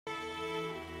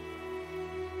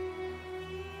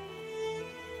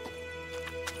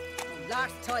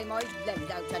Last time I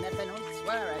lend out anything, I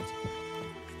swear it.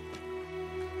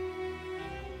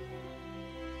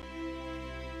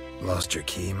 Lost your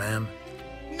key, ma'am?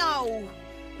 No,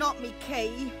 not me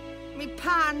key. Me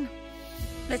pan.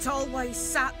 It always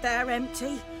sat there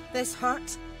empty, this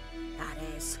hut. That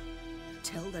is,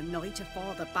 till the night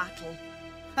afore the battle.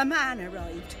 A man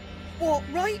arrived, walked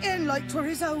right in like 'twere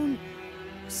his own.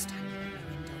 Was standing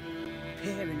in the window,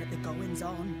 peering at the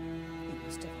goings-on. He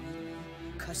must have heard me,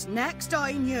 'cause next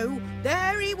I knew,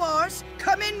 there he was,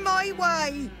 coming my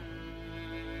way.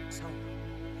 So,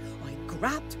 I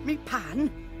grabbed me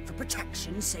pan, for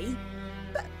protection, see?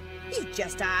 But he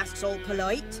just asks all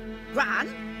polite,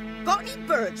 Gran, got any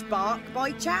birch bark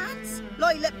by chance?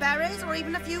 Lilac berries or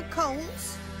even a few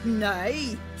coals?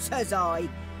 Nay, says I.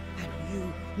 And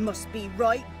you must be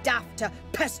right daft to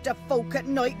pester folk at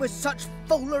night with such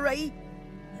foolery.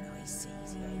 And I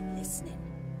sees he ain't listening,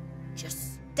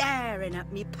 just staring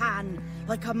at me pan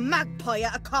like a magpie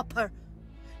at a copper.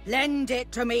 Lend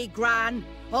it to me, Gran.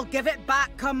 I'll give it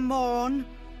back come morn.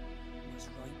 Was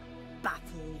right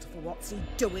baffled for what's he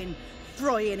doing,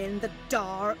 frying in the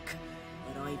dark.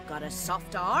 But I've got a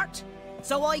soft heart,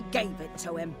 so I gave it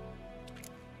to him.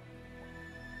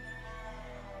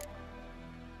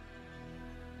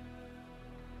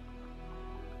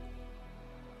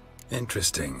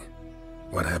 Interesting.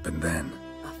 What happened then?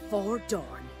 Afore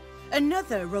dawn,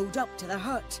 another rode up to the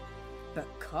hut.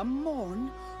 But come morn,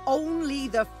 only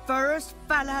the first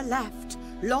fella left,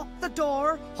 locked the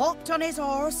door, hopped on his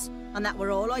horse, and that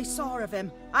were all I saw of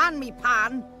him, and me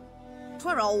pan.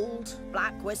 'Twere old,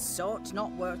 black with soot,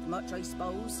 not worth much, I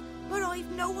suppose, but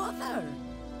I've no other.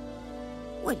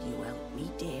 Will you help me,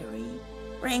 dearie?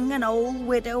 Bring an old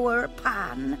widower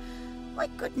pan? I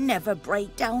could never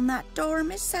break down that door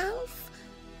myself.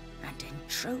 And in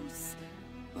truth,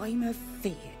 I'm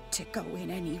afeard to go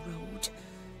in any road.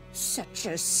 Such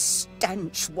a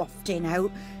stench wafting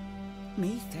out.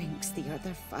 Methinks the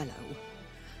other fellow,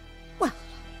 well,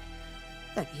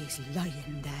 that he's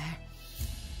lying there.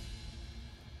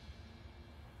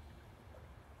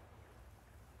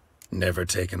 Never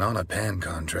taken on a pan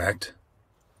contract.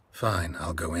 Fine,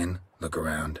 I'll go in, look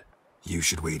around. You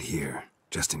should wait here,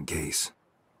 just in case.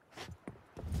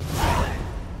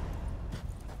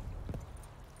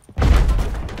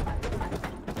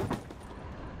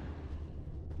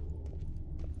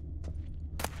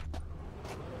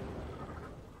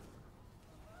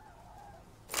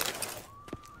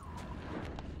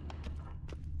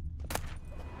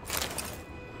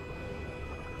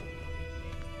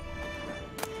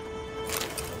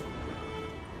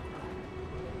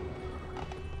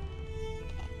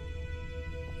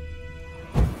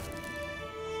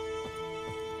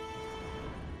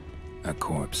 A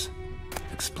corpse.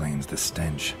 Explains the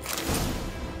stench.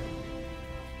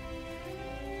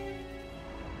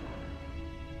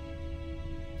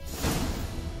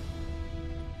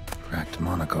 Cracked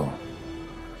monocle.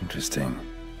 Interesting.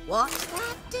 What's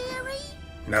that, dearie?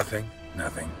 Nothing,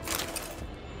 nothing.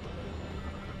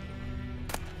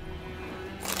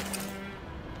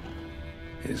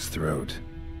 His throat.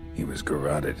 He was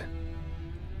garroted.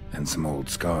 And some old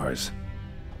scars.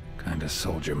 Kinda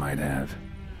soldier might have.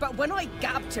 But when I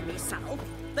gab to myself,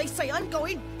 they say I'm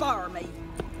going barmy.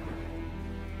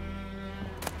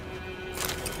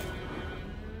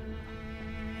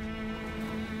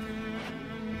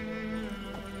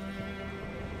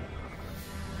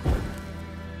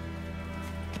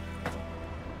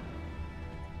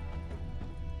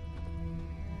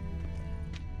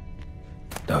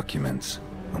 Documents,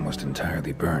 almost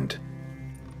entirely burnt.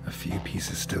 A few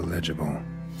pieces still legible.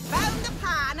 Found the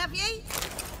pan, have ye?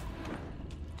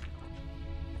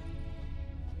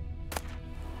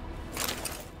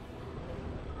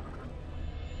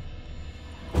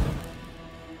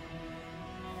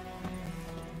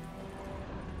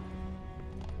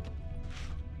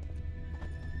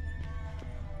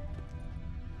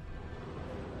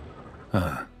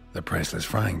 Ah, the priceless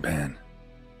frying pan.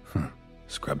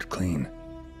 Scrubbed clean.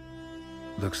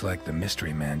 Looks like the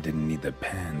mystery man didn't need the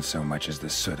pan so much as the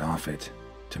soot off it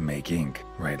to make ink,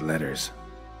 write letters.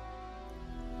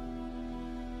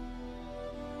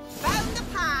 Found the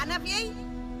pan, have ye?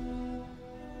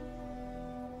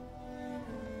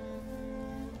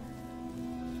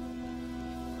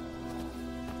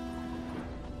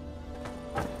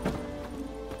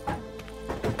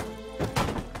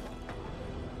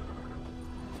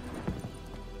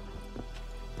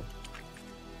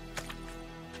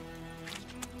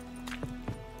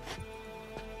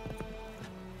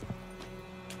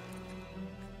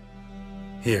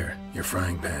 Here, your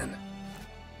frying pan.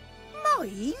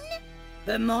 Mine?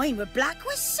 But mine were black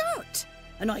with soot.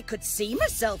 and I could see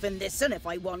myself in this one if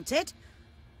I wanted.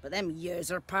 But them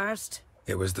years are past.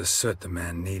 It was the soot the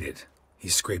man needed. He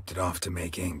scraped it off to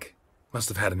make ink. Must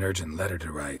have had an urgent letter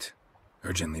to write.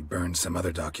 Urgently burned some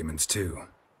other documents too.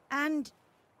 And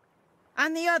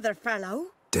the other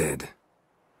fellow? Dead.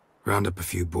 Round up a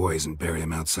few boys and bury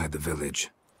him outside the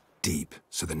village. Deep,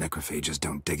 so the necrophages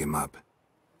don't dig him up.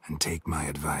 And take my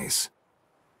advice.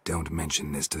 Don't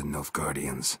mention this to the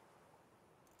Nilfgaardians.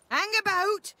 Hang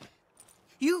about!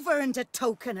 You've earned a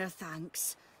token of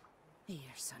thanks. Here,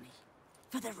 sonny,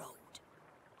 for the road.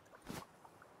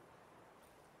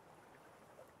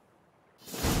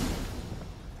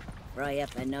 Fry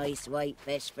up a nice white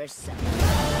fish for supper.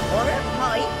 Or a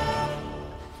pie.